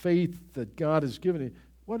of the faith that God has given you.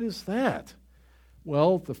 What is that?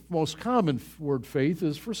 Well, the most common word faith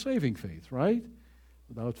is for saving faith, right?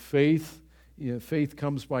 Without faith, faith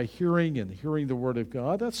comes by hearing, and hearing the Word of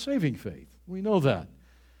God. That's saving faith. We know that.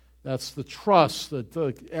 That's the trust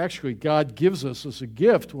that actually God gives us as a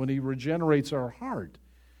gift when He regenerates our heart.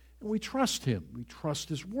 And we trust Him. We trust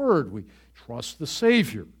His Word. We trust the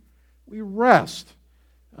Savior. We rest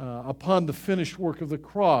upon the finished work of the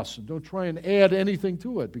cross and don't try and add anything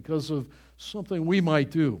to it because of something we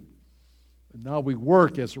might do. And now we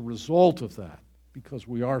work as a result of that because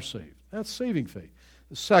we are saved. That's saving faith.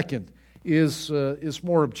 The second is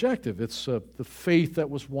more objective. It's the faith that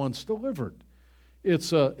was once delivered. It's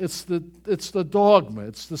the dogma.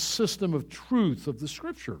 It's the system of truth of the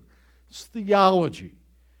Scripture. It's theology.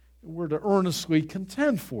 We're to earnestly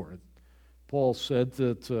contend for it. Paul said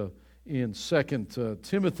that in 2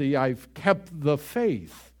 Timothy, I've kept the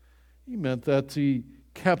faith. He meant that he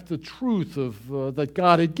kept the truth of that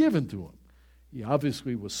God had given to him. He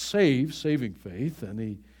obviously was saving faith, and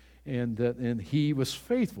he was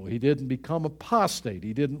faithful. He didn't become apostate.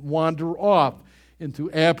 He didn't wander off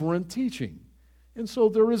into aberrant teaching. And so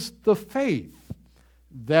there is the faith.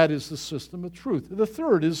 That is the system of truth. The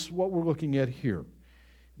third is what we're looking at here.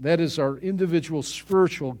 That is our individual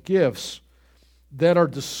spiritual gifts that are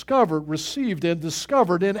received and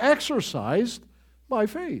discovered and exercised by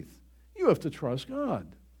faith. You have to trust God.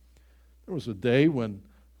 There was a day when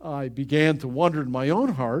I began to wonder in my own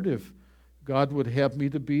heart if God would have me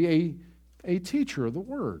to be a teacher of the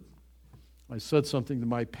Word. I said something to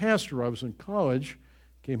my pastor. I was in college,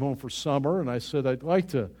 came home for summer, and I said I'd like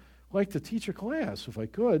to teach a class if I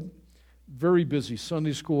could. Very busy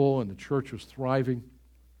Sunday school, and the church was thriving.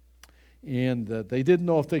 And they didn't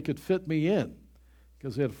know if they could fit me in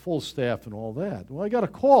because they had full staff and all that. Well, I got a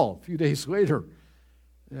call a few days later,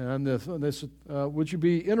 and they said, would you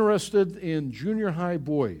be interested in junior high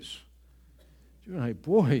boys? Junior high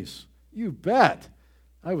boys? You bet.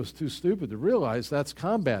 I was too stupid to realize that's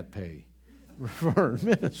combat pay for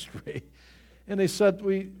ministry. And they said,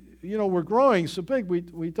 we're growing so big,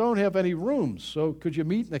 we don't have any rooms, so could you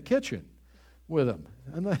meet in the kitchen with them?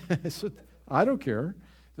 And I said, I don't care.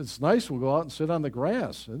 If it's nice, we'll go out and sit on the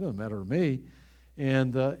grass. It doesn't matter to me.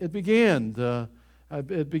 And it began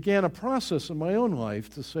a process in my own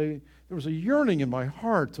life to say, there was a yearning in my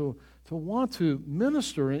heart to want to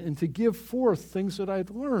minister and to give forth things that I'd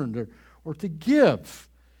learned or to give.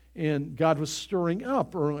 And God was stirring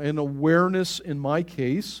up an awareness, in my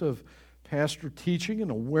case, of pastor teaching, an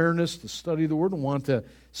awareness to study the Word and want to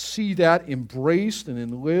see that embraced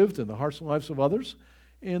and lived in the hearts and lives of others.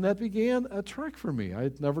 And that began a trek for me. I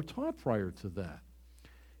had never taught prior to that.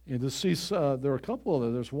 And to see, there are a couple of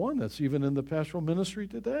them. There's one that's even in the pastoral ministry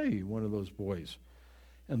today, one of those boys.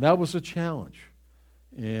 And that was a challenge.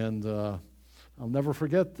 And I'll never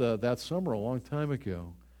forget that summer a long time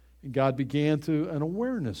ago. And God began an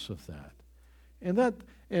awareness of that.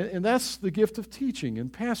 And that's the gift of teaching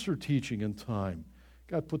and pastor teaching in time.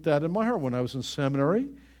 God put that in my heart. When I was in seminary,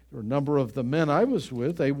 there were a number of the men I was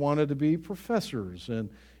with, they wanted to be professors and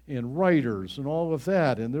writers and all of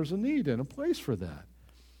that. And there's a need and a place for that.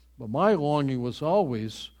 But my longing was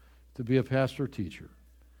always to be a pastor teacher.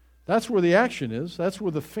 That's where the action is. That's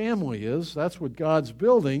where the family is. That's what God's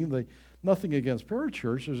building. Nothing against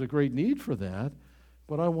parachurch. There's a great need for that.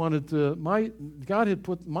 But I wanted God had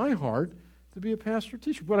put in my heart to be a pastor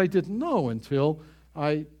teacher. But I didn't know until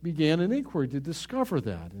I began an inquiry to discover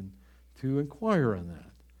that and to inquire on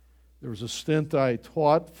that. There was a stint I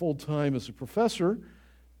taught full-time as a professor,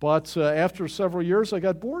 but after several years I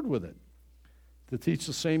got bored with it. To teach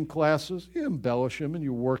the same classes, you embellish them and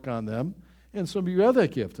you work on them, and some of you have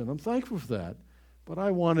that gift, and I'm thankful for that. But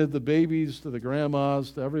I wanted the babies to the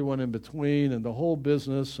grandmas to everyone in between and the whole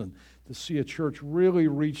business, and to see a church really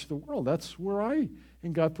reach the world. That's where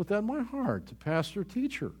and God put that in my heart, to pastor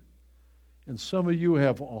teacher. And some of you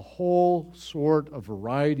have a whole sort of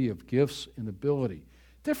variety of gifts and ability,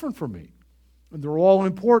 different from me. And they're all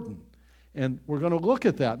important. And we're going to look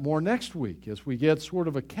at that more next week as we get sort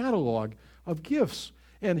of a catalog of gifts.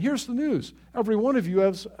 And here's the news. Every one of you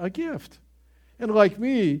has a gift. And like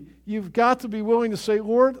me, you've got to be willing to say,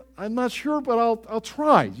 Lord, I'm not sure, but I'll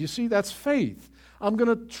try. You see, that's faith. I'm going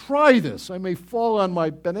to try this. I may fall on my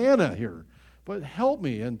banana here, but help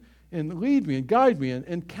me and lead me and guide me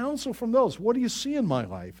and counsel from those. What do you see in my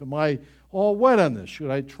life? Am I all wet on this? Should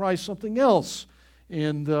I try something else?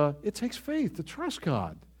 And it takes faith to trust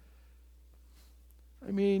God.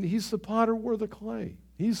 I mean, He's the potter, we're the clay.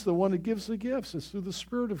 He's the one that gives the gifts. It's through the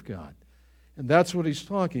Spirit of God. And that's what He's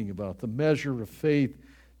talking about, the measure of faith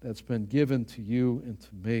that's been given to you and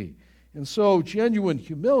to me. And so, genuine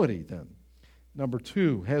humility, then, number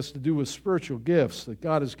 2, has to do with spiritual gifts that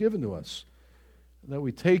God has given to us, that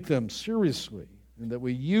we take them seriously and that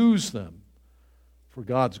we use them for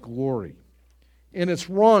God's glory. And it's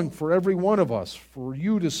wrong for every one of us for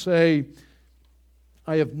you to say,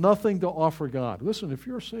 I have nothing to offer God. Listen, if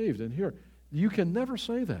you're saved in here, you can never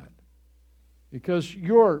say that, because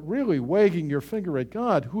you're really wagging your finger at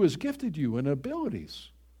God, who has gifted you in abilities.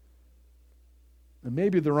 And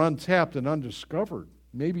maybe they're untapped and undiscovered.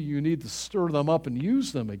 Maybe you need to stir them up and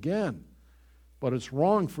use them again. But it's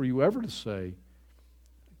wrong for you ever to say,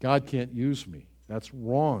 God can't use me. That's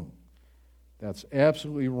wrong. That's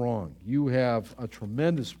absolutely wrong. You have a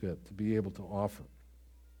tremendous bit to be able to offer.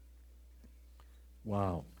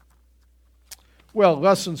 Wow. Well,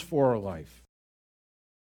 lessons for our life.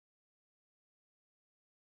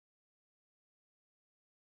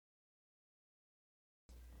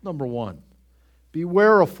 Number one,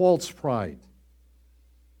 beware of false pride.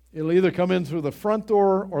 It'll either come in through the front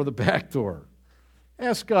door or the back door.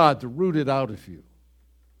 Ask God to root it out of you.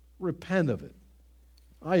 Repent of it.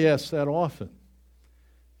 I ask that often.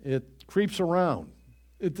 It creeps around.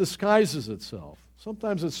 It disguises itself.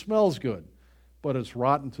 Sometimes it smells good, but it's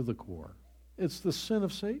rotten to the core. It's the sin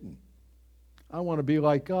of Satan. I want to be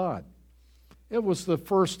like God. It was the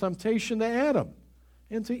first temptation to Adam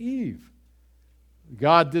and to Eve.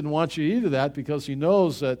 God didn't want you to eat of that because he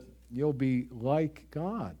knows that you'll be like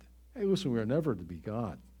God. Hey, listen, we are never to be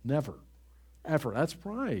God. Never. Ever. That's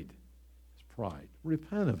pride. It's pride.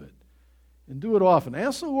 Repent of it. And do it often.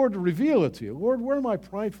 Ask the Lord to reveal it to you. Lord, where am I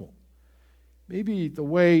prideful? Maybe the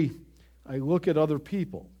way I look at other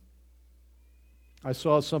people. I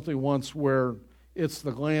saw something once where it's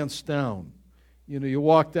the glance down. You know, you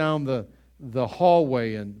walk down the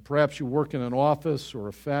hallway and perhaps you work in an office or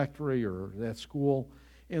a factory or at school,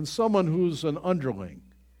 and someone who's an underling.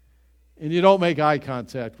 And you don't make eye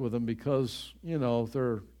contact with them because, you know,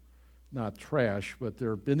 they're not trash, but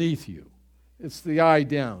they're beneath you. It's the eye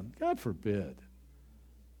down. God forbid.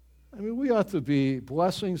 I mean, we ought to be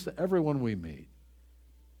blessings to everyone we meet.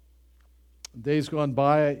 Days gone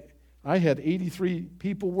by, I had 83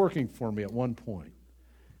 people working for me at one point.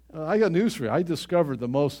 I got news for you. I discovered the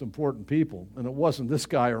most important people, and it wasn't this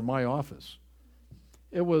guy or my office.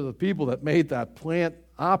 It was the people that made that plant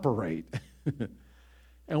operate.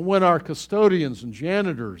 And when our custodians and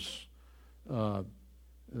janitors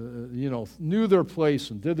knew their place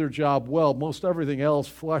and did their job well, most everything else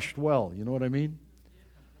flushed well. You know what I mean?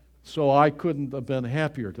 So I couldn't have been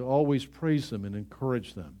happier to always praise them and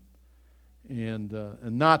encourage them, and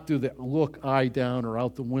not do the look eye down or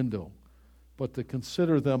out the window, but to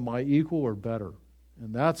consider them my equal or better.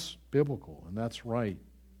 And that's biblical, and that's right.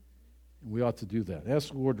 And we ought to do that.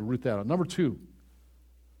 Ask the Lord to root that out. Number two,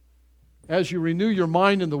 as you renew your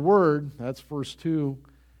mind in the Word, that's verse 2,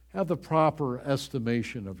 have the proper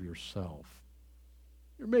estimation of yourself.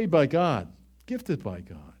 You're made by God, gifted by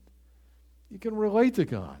God. You can relate to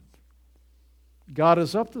God. God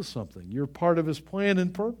is up to something. You're part of His plan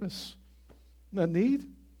and purpose. Isn't that neat?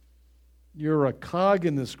 You're a cog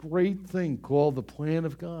in this great thing called the plan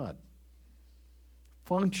of God.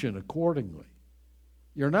 Function accordingly.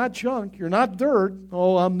 You're not junk. You're not dirt.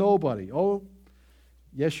 Oh, I'm nobody. Oh,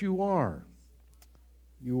 yes, you are.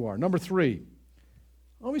 You are. Number 3,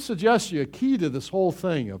 let me suggest to you a key to this whole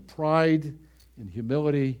thing of pride and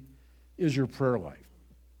humility is your prayer life.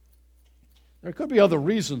 There could be other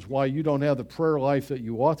reasons why you don't have the prayer life that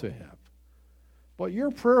you ought to have. But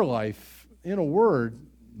your prayer life, in a word,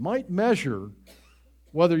 might measure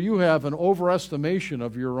whether you have an overestimation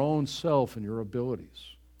of your own self and your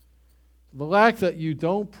abilities. The fact that you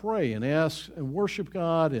don't pray and ask and worship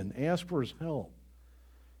God and ask for His help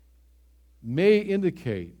may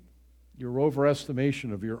indicate your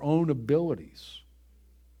overestimation of your own abilities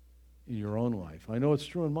in your own life. I know it's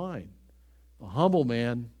true in mine. A humble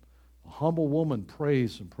man, a humble woman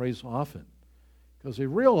prays and prays often because they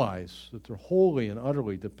realize that they're wholly and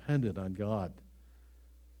utterly dependent on God.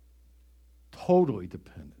 Totally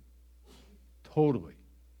dependent. Totally.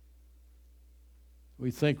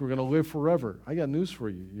 We think we're going to live forever. I got news for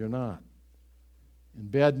you. You're not.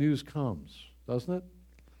 And bad news comes, doesn't it?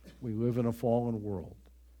 We live in a fallen world.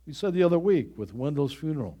 We said the other week with Wendell's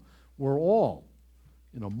funeral, we're all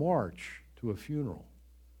in a march to a funeral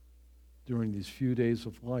during these few days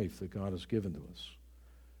of life that God has given to us.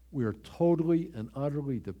 We are totally and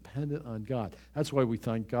utterly dependent on God. That's why we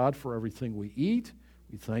thank God for everything we eat.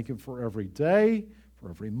 We thank Him for every day, for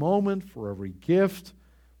every moment, for every gift.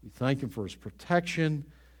 We thank Him for His protection.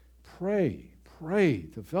 Pray,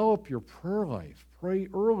 develop your prayer life. Pray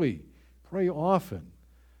early, pray often.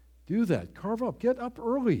 Do that. Carve up, get up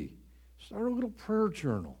early. Start a little prayer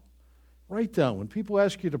journal. Write down. When people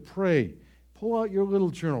ask you to pray, pull out your little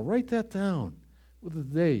journal. Write that down with a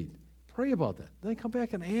date. Pray about that. Then come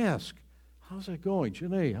back and ask, how's that going?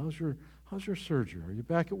 Janae, how's your surgery? Are you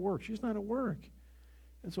back at work? She's not at work.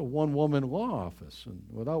 It's a one-woman law office, and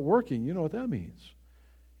without working, you know what that means.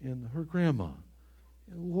 And her grandma,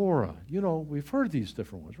 and Laura, you know, we've heard these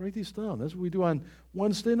different ones. Write these down. That's what we do on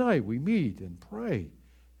Wednesday night. We meet and pray.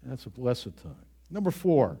 And that's a blessed time. Number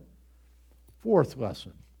 4, fourth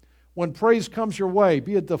lesson. When praise comes your way,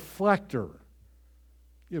 be a deflector.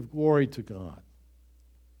 Give glory to God.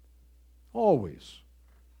 Always.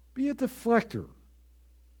 Be a deflector.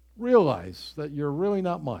 Realize that you're really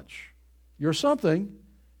not much. You're something.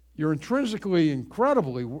 You're intrinsically,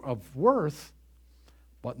 incredibly of worth,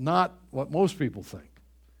 but not what most people think.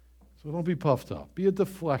 So don't be puffed up. Be a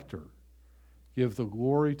deflector. Give the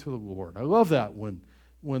glory to the Lord. I love that when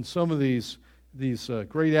when some of these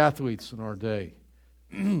great athletes in our day,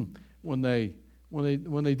 when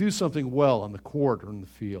they do something well on the court or in the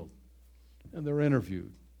field, and they're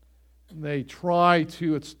interviewed, and they try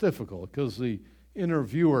to, it's difficult because the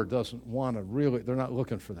interviewer doesn't want to really, they're not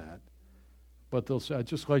looking for that. But they'll say, I'd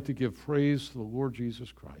just like to give praise to the Lord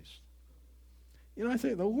Jesus Christ. You know, I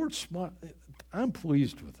think the Lord's smart. I'm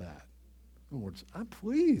pleased with that. In other words, I'm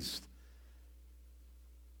pleased.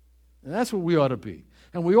 And that's what we ought to be.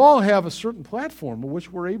 And we all have a certain platform in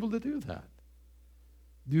which we're able to do that.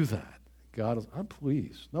 Do that. God is, I'm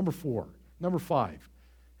pleased. Number 5.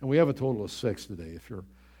 And we have a total of 6 today. If you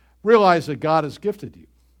realize that God has gifted you,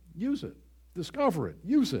 use it. Discover it.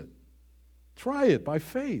 Use it. Try it by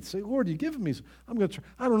faith. Say, Lord, you've given me. I'm going to try.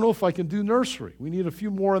 I don't know if I can do nursery. We need a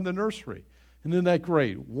few more in the nursery. And in that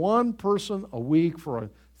grade, 1 person a week for a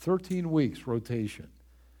 13 weeks rotation.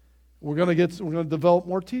 We're going to develop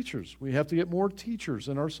more teachers. We have to get more teachers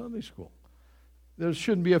in our Sunday school. There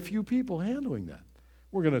shouldn't be a few people handling that.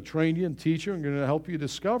 We're going to train you and teach you and we're going to help you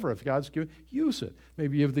discover if God's given. Use it.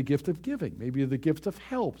 Maybe you have the gift of giving. Maybe you have the gift of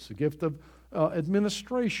helps, the gift of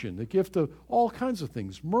administration, the gift of all kinds of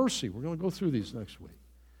things. Mercy. We're going to go through these next week.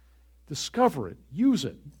 Discover it. Use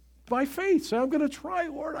it. By faith. Say, I'm going to try,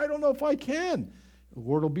 Lord. I don't know if I can. The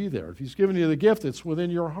Lord will be there. If He's given you the gift, it's within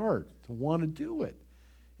your heart to want to do it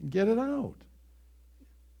and get it out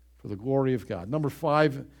for the glory of God. Number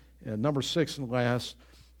 5 and number 6 and last,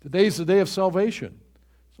 today's the day of salvation.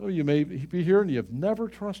 So you may be here and you've never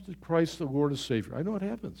trusted Christ the Lord as Savior. I know it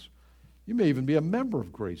happens. You may even be a member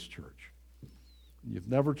of Grace Church. And you've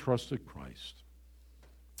never trusted Christ.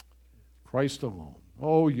 Christ alone.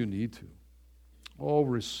 Oh, you need to. Oh,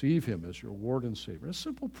 receive Him as your Lord and Savior. A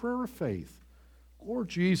simple prayer of faith. Lord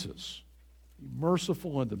Jesus, be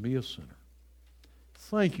merciful unto me, a sinner.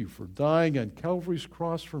 Thank you for dying on Calvary's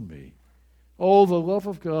cross for me. Oh, the love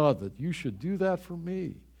of God that you should do that for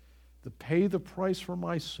me, to pay the price for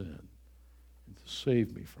my sin and to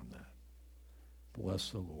save me from that.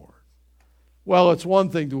 Bless the Lord. Well, it's one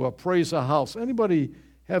thing to appraise a house. Anybody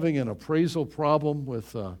having an appraisal problem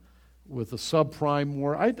with the subprime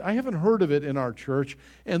war? I haven't heard of it in our church,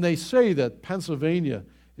 and they say that Pennsylvania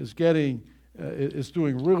is doing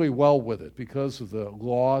really well with it because of the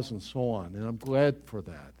laws and so on, and I'm glad for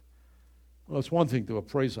that. Well, it's one thing to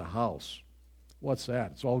appraise a house. What's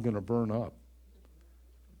that? It's all going to burn up.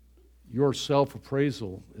 Your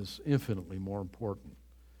self-appraisal is infinitely more important.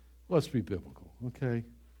 Let's be biblical, okay?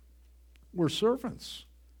 We're servants.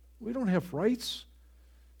 We don't have rights.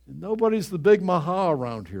 And nobody's the big maha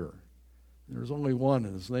around here. There's only one,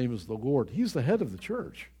 and His name is the Lord. He's the head of the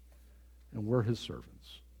church, and we're His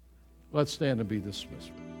servants. Let's stand and be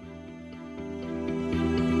dismissed.